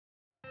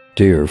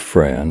Dear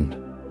friend,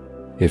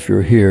 if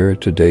you're here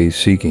today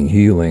seeking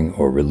healing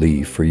or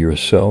relief for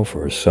yourself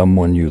or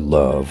someone you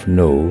love,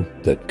 know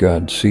that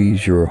God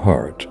sees your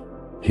heart.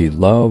 He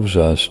loves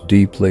us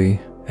deeply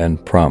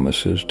and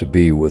promises to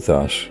be with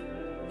us,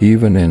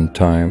 even in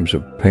times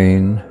of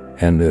pain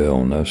and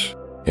illness.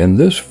 In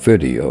this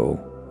video,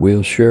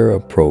 we'll share a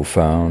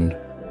profound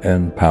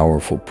and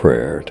powerful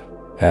prayer,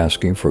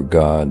 asking for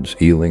God's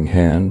healing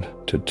hand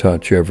to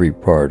touch every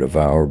part of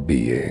our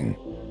being.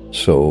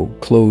 So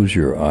close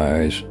your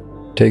eyes,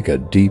 take a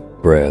deep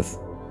breath,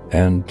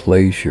 and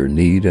place your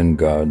need in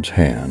God's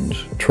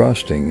hands,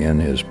 trusting in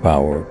His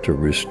power to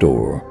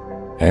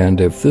restore. And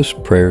if this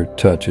prayer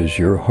touches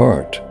your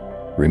heart,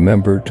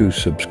 remember to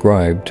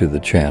subscribe to the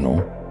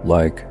channel,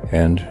 like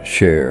and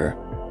share,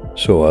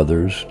 so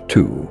others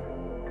too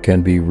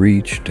can be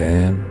reached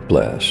and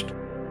blessed.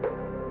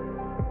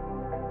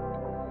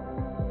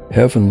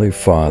 Heavenly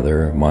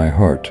Father, my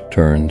heart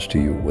turns to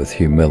you with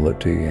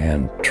humility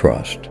and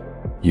trust.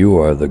 You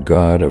are the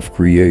God of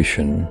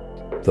creation,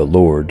 the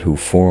Lord who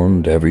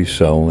formed every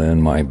cell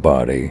in my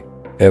body,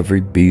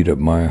 every beat of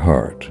my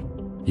heart.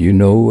 You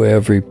know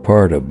every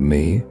part of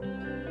me,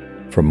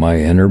 from my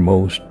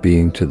innermost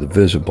being to the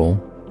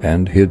visible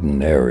and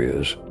hidden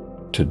areas.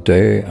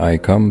 Today I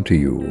come to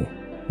you,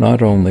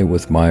 not only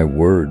with my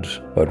words,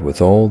 but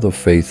with all the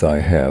faith I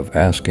have,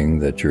 asking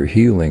that your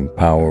healing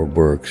power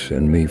works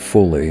in me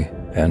fully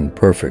and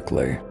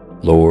perfectly.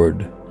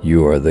 Lord,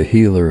 you are the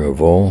healer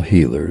of all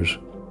healers,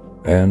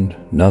 and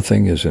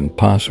nothing is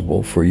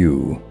impossible for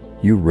you.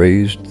 You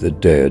raised the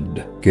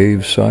dead,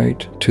 gave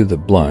sight to the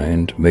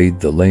blind, made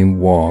the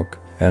lame walk,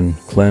 and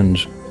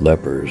cleansed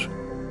lepers.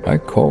 I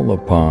call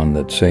upon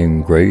that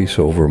same grace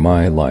over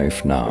my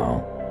life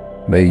now.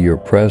 May your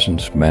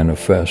presence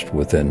manifest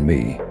within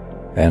me,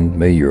 and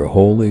may your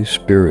Holy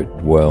Spirit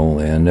dwell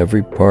in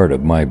every part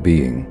of my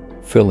being,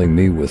 filling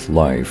me with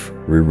life,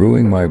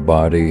 renewing my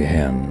body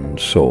and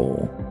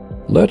soul.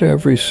 Let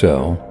every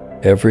cell,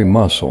 every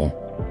muscle,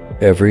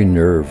 every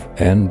nerve,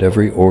 and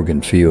every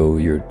organ feel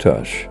your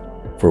touch,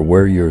 for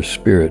where your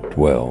Spirit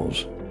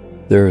dwells,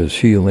 there is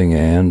healing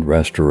and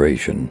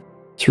restoration.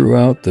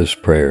 Throughout this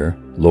prayer,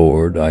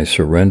 Lord, I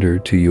surrender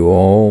to you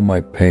all my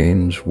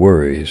pains,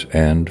 worries,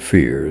 and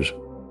fears.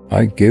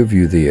 I give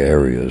you the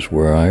areas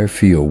where I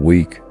feel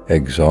weak,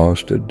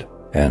 exhausted,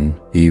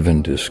 and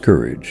even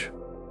discouraged.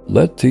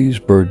 Let these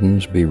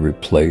burdens be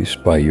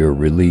replaced by your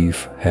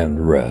relief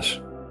and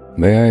rest.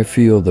 May I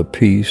feel the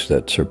peace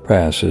that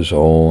surpasses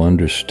all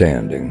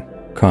understanding,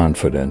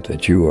 confident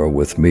that you are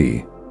with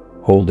me,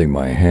 holding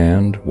my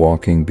hand,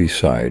 walking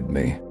beside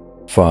me.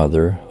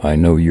 Father, I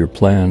know your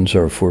plans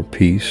are for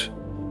peace,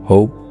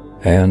 hope,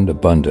 and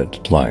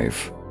abundant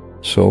life.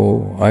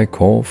 So I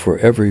call for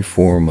every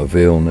form of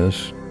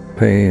illness,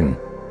 pain,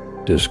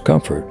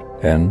 discomfort,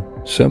 and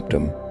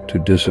symptom to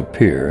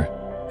disappear.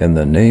 In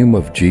the name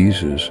of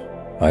Jesus,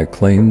 I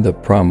claim the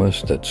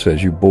promise that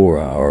says you bore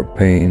our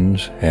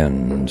pains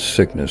and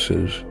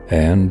sicknesses,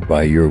 and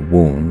by your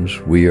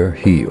wounds we are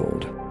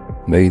healed.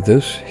 May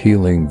this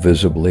healing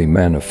visibly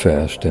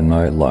manifest in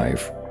my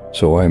life,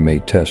 so I may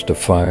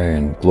testify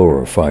and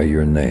glorify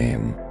your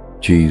name.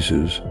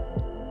 Jesus,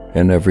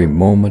 in every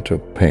moment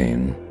of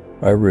pain,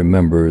 I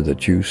remember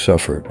that you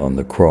suffered on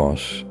the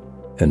cross,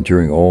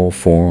 enduring all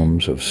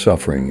forms of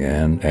suffering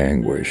and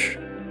anguish.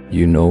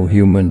 You know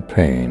human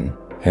pain,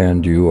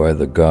 and you are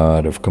the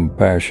God of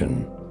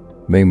compassion.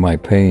 May my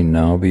pain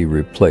now be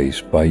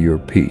replaced by your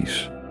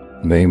peace.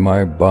 May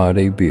my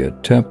body be a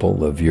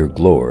temple of your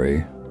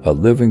glory, a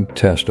living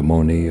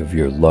testimony of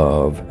your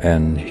love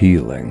and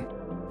healing.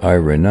 I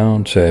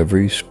renounce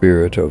every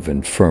spirit of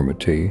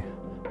infirmity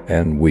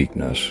and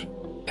weakness,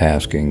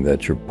 asking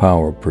that your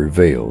power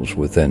prevails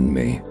within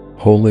me.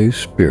 Holy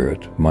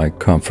Spirit, my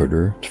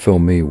comforter, fill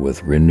me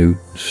with renewed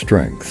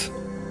strength.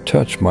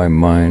 Touch my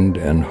mind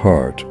and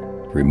heart,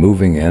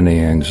 removing any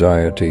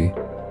anxiety,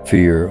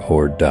 fear,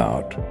 or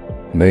doubt.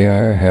 May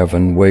I have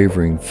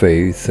unwavering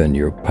faith in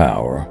your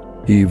power,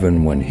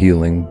 even when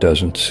healing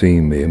doesn't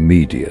seem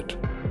immediate.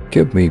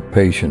 Give me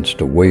patience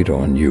to wait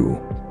on you,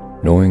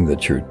 knowing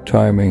that your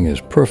timing is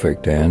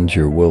perfect and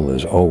your will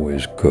is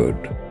always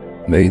good.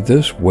 May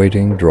this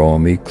waiting draw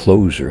me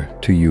closer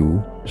to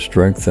you,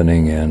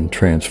 strengthening and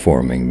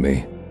transforming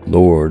me.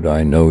 Lord,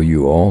 I know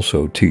you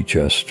also teach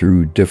us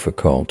through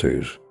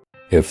difficulties.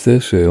 If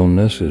this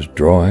illness is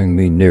drawing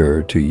me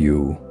nearer to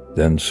you,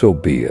 then so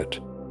be it.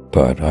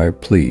 But I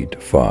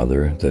plead,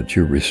 Father, that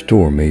you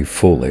restore me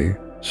fully,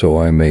 so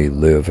I may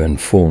live in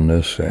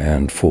fullness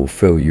and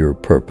fulfill your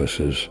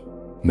purposes.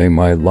 May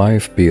my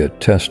life be a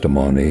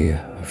testimony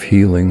of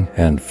healing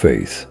and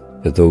faith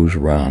to those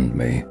around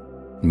me.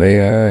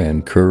 May I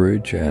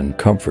encourage and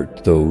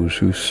comfort those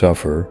who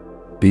suffer,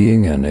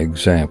 being an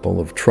example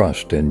of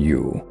trust in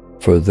you.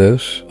 For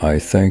this, I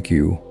thank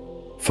you,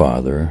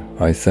 Father.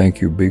 I thank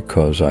you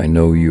because I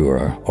know you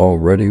are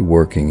already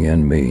working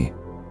in me,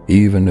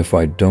 even if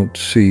I don't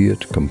see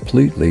it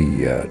completely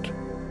yet.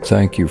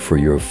 Thank you for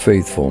your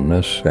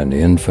faithfulness and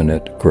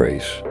infinite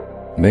grace.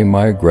 May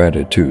my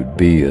gratitude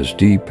be as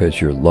deep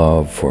as your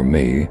love for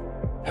me,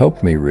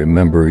 Help me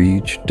remember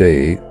each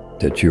day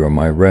that you are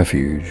my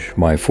refuge,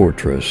 my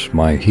fortress,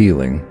 my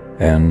healing,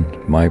 and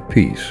my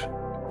peace.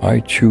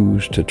 I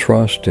choose to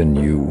trust in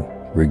you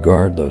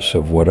regardless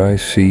of what I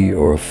see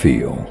or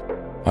feel.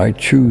 I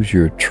choose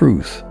your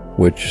truth,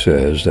 which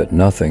says that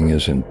nothing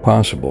is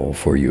impossible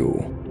for you.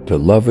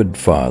 Beloved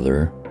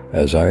Father,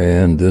 as I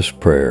end this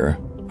prayer,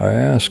 I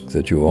ask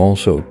that you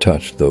also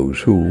touch those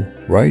who,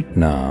 right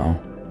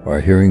now, are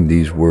hearing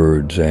these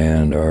words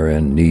and are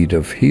in need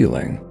of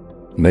healing.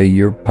 May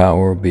your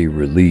power be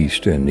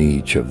released in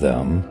each of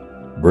them,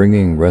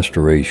 bringing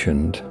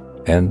restoration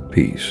and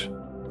peace.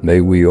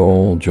 May we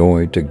all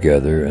join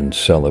together in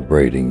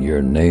celebrating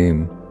your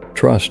name,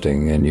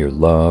 trusting in your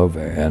love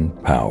and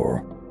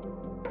power.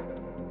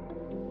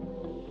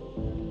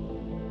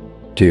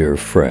 Dear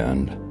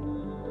friend,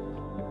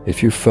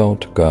 if you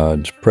felt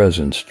God's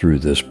presence through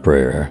this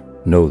prayer,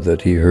 know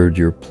that He heard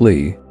your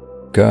plea.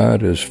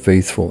 God is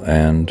faithful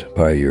and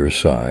by your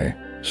side,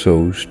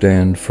 so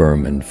stand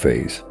firm in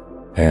faith.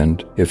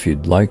 And if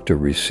you'd like to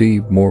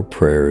receive more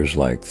prayers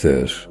like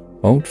this,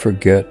 don't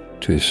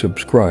forget to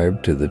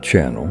subscribe to the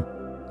channel,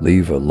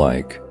 leave a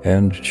like,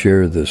 and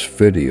share this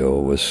video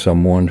with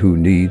someone who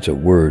needs a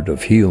word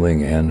of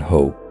healing and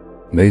hope.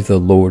 May the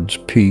Lord's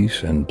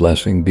peace and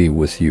blessing be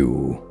with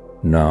you,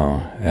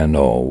 now and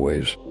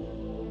always.